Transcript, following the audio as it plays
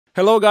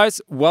Hello guys,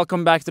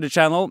 welcome back to the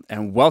channel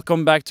and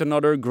welcome back to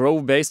another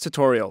GroveBass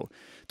tutorial.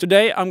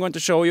 Today I'm going to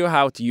show you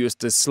how to use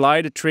the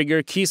slide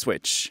trigger key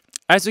switch.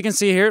 As you can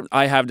see here,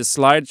 I have the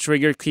slide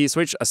trigger key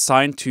switch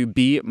assigned to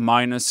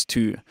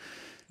B-2.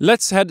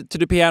 Let's head to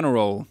the piano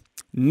roll.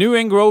 New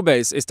in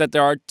GroveBass is that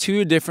there are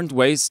two different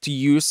ways to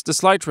use the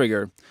slide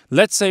trigger.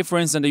 Let's say for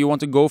instance that you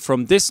want to go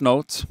from this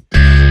note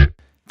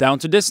down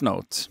to this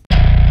note.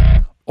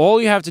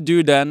 All you have to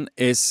do then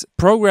is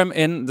program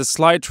in the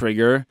slide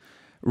trigger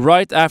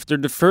right after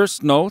the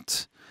first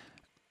note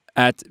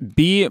at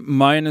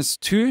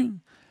B-2,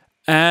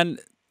 and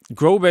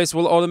GroveBass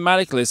will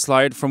automatically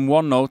slide from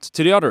one note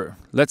to the other.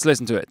 Let's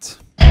listen to it.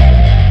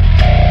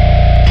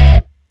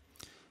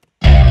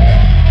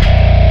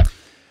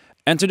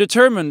 And to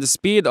determine the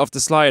speed of the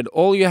slide,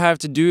 all you have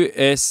to do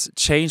is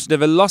change the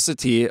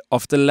velocity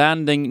of the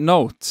landing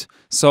note.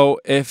 So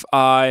if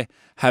I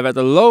have at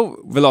a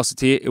low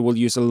velocity, it will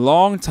use a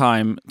long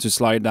time to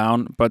slide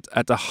down, but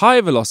at a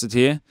high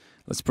velocity,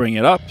 let's bring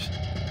it up,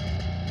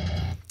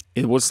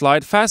 it will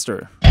slide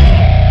faster.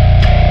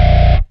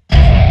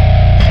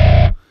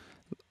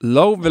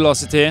 Low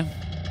velocity,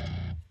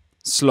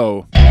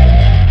 slow.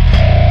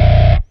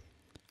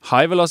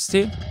 High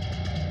velocity,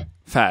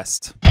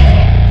 fast.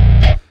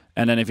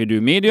 And then if you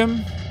do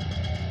medium,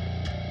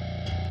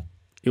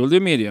 you will do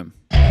medium.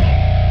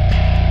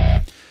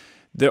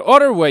 The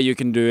other way you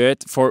can do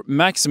it for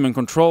maximum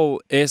control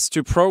is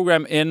to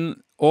program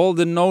in all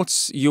the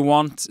notes you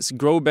want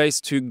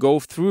GroveBass to go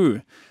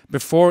through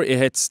before it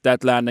hits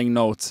that landing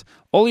note.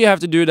 All you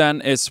have to do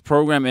then is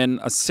program in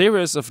a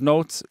series of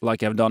notes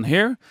like I've done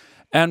here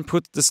and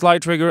put the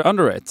slide trigger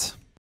under it.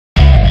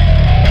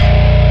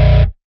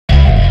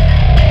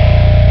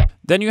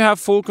 Then you have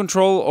full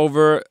control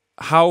over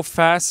how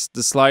fast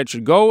the slide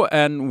should go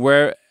and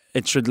where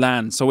it should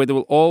land. So it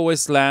will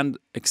always land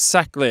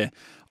exactly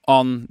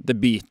on the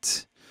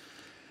beat.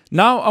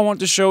 Now I want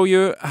to show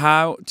you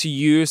how to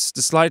use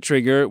the slide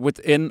trigger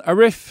within a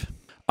riff.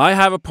 I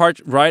have a part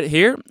right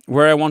here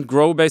where I want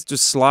GroveBass to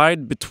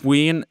slide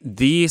between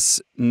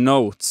these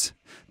notes.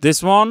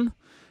 This one,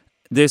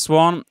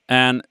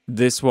 and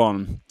this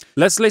one.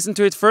 Let's listen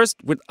to it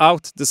first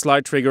without the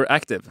slide trigger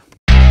active.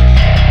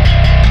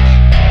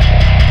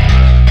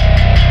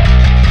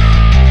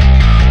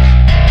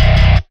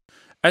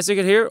 As you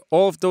can hear,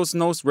 all of those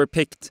notes were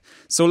picked.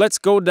 So let's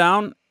go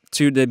down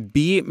to the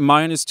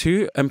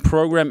B-2 and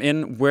program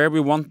in where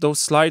we want those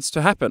slides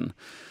to happen.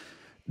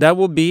 That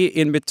will be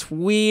in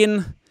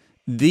between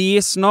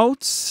these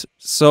notes.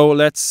 So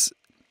let's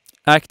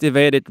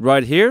activate it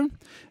right here.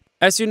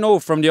 As you know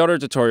from the other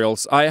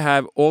tutorials, I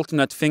have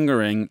alternate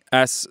fingering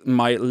as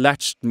my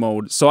latched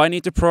mode. So I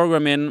need to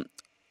program in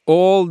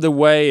all the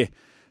way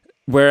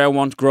where I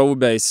want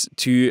GroveBass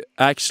to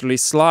actually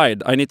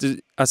slide. I need to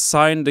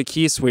assign the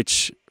key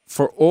switch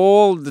for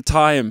all the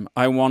time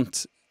I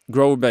want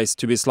GroveBass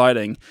to be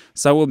sliding.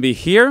 So it will be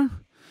here,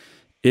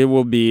 it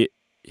will be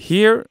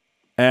here,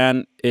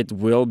 and it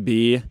will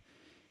be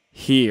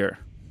here.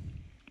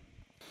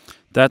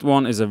 That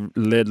one is a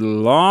little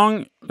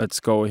long. Let's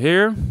go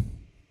here.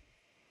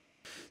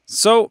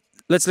 So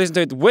let's listen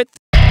to it with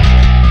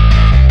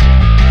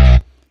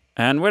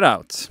and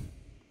without.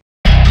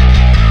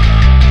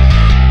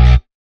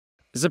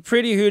 It's a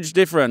pretty huge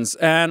difference,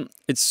 and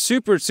it's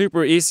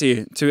super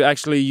easy to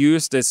actually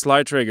use this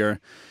slide trigger.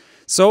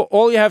 So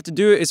all you have to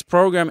do is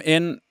program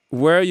in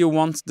where you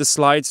want the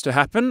slides to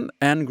happen,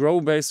 and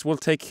GroveBass will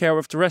take care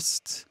of the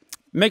rest.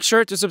 Make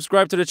sure to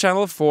subscribe to the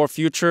channel for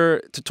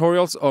future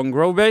tutorials on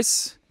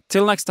GroveBass.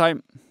 Till next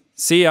time,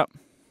 see ya!